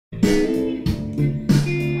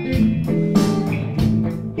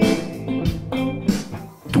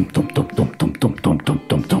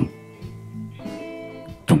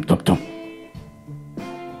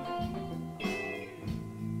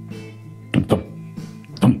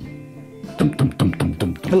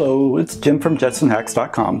Hello, it's Jim from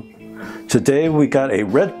JetsonHacks.com. Today we got a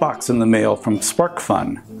red box in the mail from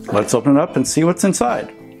SparkFun. Let's open it up and see what's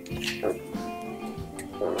inside.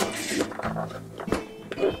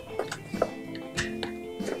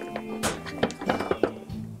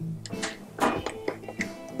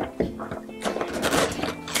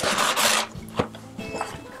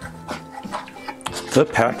 The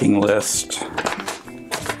packing list.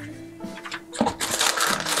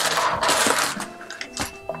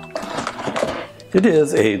 It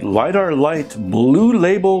is a LIDAR-Lite blue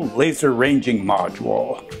label laser ranging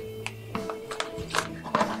module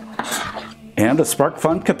and a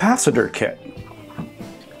SparkFun capacitor kit.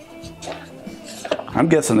 I'm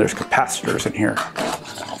guessing there's capacitors in here.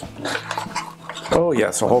 Oh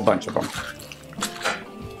yes, a whole bunch of them.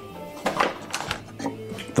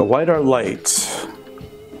 The LIDAR-Lite,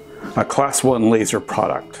 a class 1 laser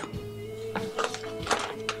product.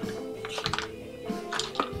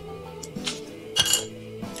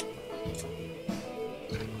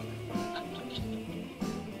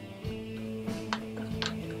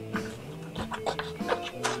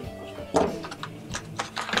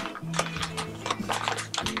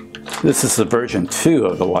 This is the version 2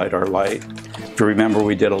 of the LIDAR-Lite. If you remember,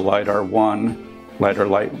 we did a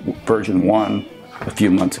LIDAR-Lite version 1 a few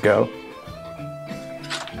months ago.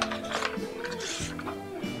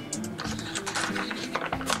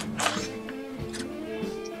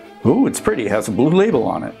 Ooh, it's pretty. It has a blue label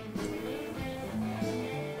on it.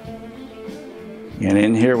 And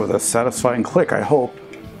in here with a satisfying click, I hope.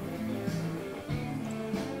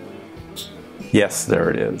 Yes, there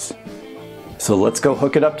it is. So let's go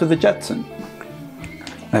hook it up to the Jetson.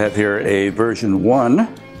 I have here a version 1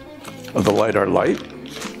 of the LIDAR-Lite.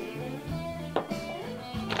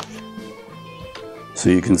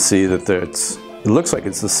 So you can see that it looks like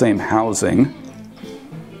it's the same housing.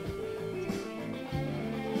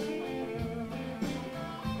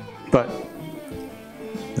 But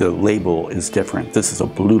the label is different. This is a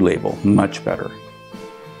blue label, much better.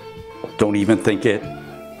 Don't even think it.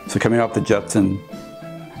 So coming off the Jetson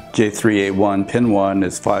J3A1 Pin 1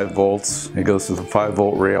 is 5 volts. It goes to the 5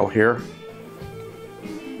 volt rail here.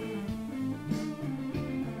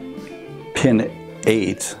 Pin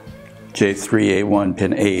 8, J3A1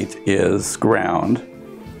 Pin 8 is ground.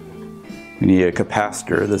 We need a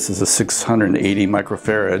capacitor. This is a 680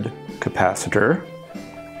 microfarad capacitor.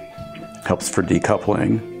 Helps for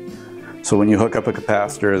decoupling. So when you hook up a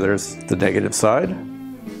capacitor, there's the negative side.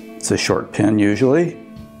 It's a short pin usually.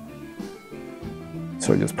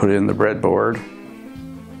 So I just put it in the breadboard.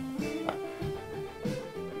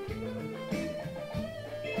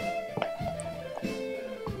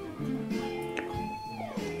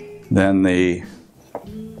 Then the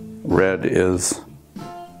red is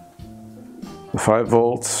the 5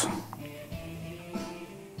 volts.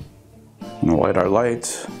 And the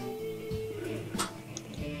LIDAR-Lite.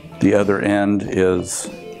 The other end is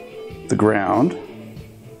the ground.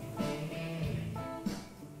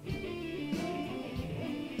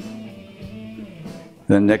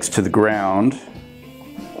 Then next to the ground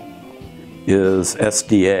is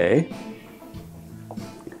SDA,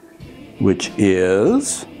 which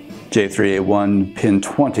is J3A1 Pin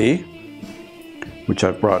 20, which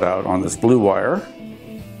I've brought out on this blue wire.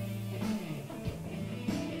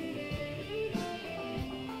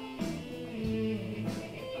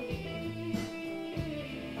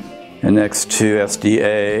 And next to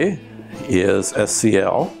SDA is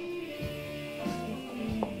SCL,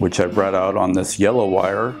 which I brought out on this yellow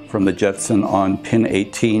wire from the Jetson on pin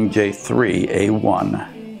 18 J3A1.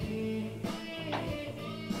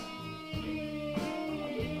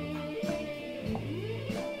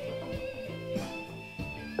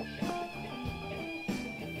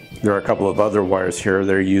 There are a couple of other wires here.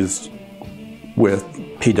 They're used with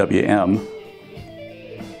PWM.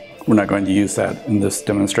 We're not going to use that in this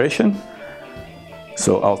demonstration,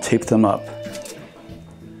 so I'll tape them up.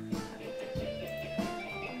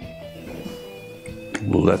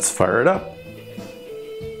 Let's fire it up.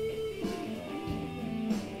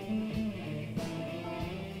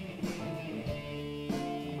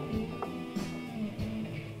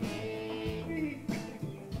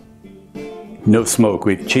 No smoke,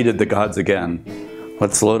 we've cheated the gods again.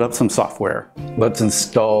 Let's load up some software. Let's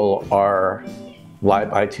install our Live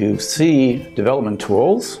I2C development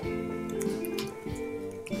tools.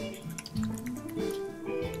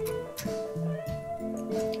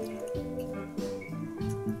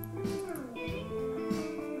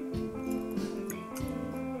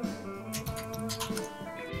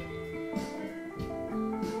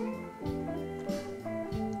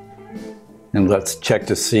 And let's check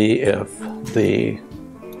to see if the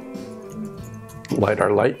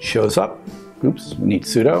LIDAR-Lite shows up. Oops, we need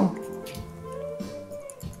sudo.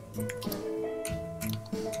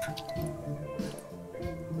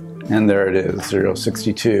 And there it is,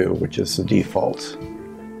 062, which is the default.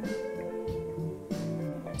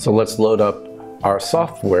 So let's load up our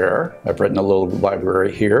software. I've written a little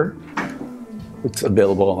library here. It's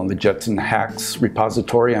available on the Jetson Hacks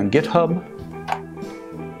repository on GitHub.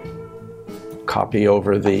 Copy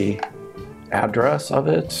over the address of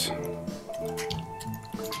it.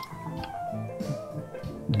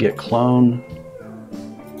 Git clone.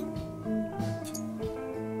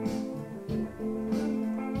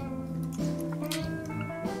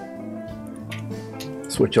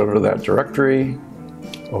 Switch over to that directory,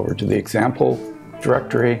 over to the example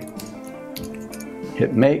directory,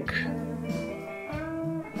 hit make.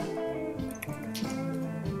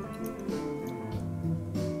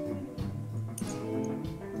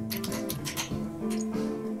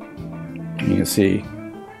 You can see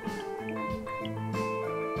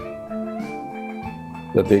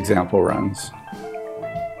that the example runs.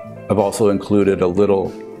 I've also included a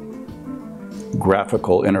little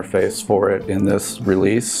graphical interface for it in this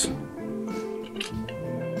release.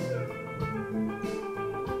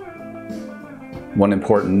 One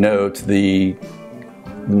important note, the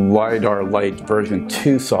LIDAR-Lite version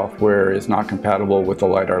 2 software is not compatible with the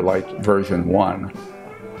LIDAR-Lite version 1.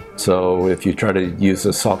 So if you try to use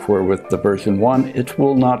this software with the version 1, it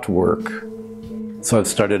will not work. So I've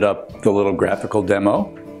started up the little graphical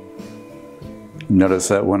demo. Notice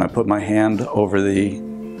that when I put my hand over the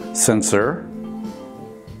sensor,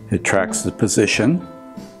 it tracks the position.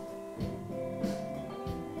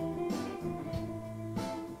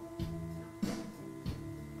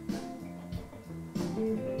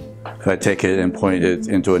 If I take it and point it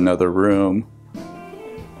into another room,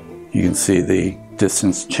 you can see the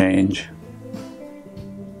distance change.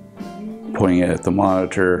 Pointing it at the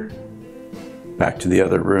monitor, back to the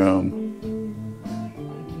other room,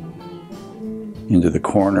 into the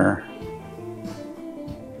corner.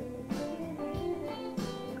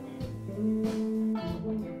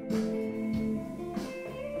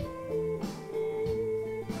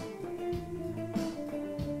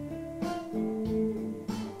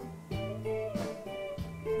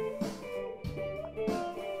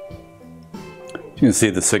 You can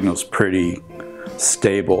see the signal's pretty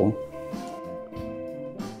stable.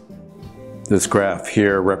 This graph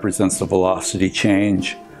here represents the velocity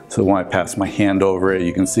change. So when I pass my hand over it,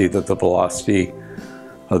 you can see that the velocity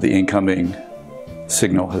of the incoming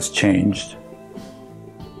signal has changed.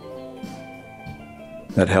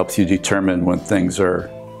 That helps you determine when things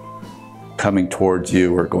are coming towards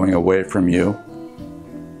you or going away from you.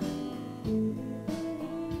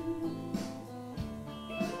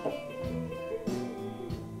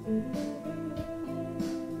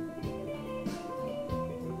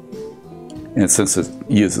 And since it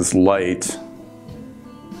uses light,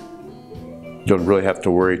 you don't really have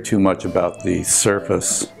to worry too much about the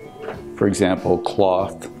surface. For example,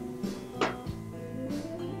 cloth.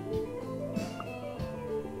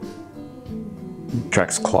 It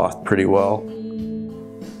tracks cloth pretty well.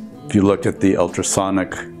 If you looked at the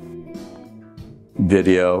ultrasonic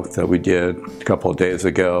video that we did a couple of days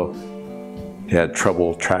ago, it had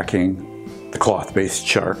trouble tracking the cloth-based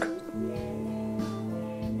shark.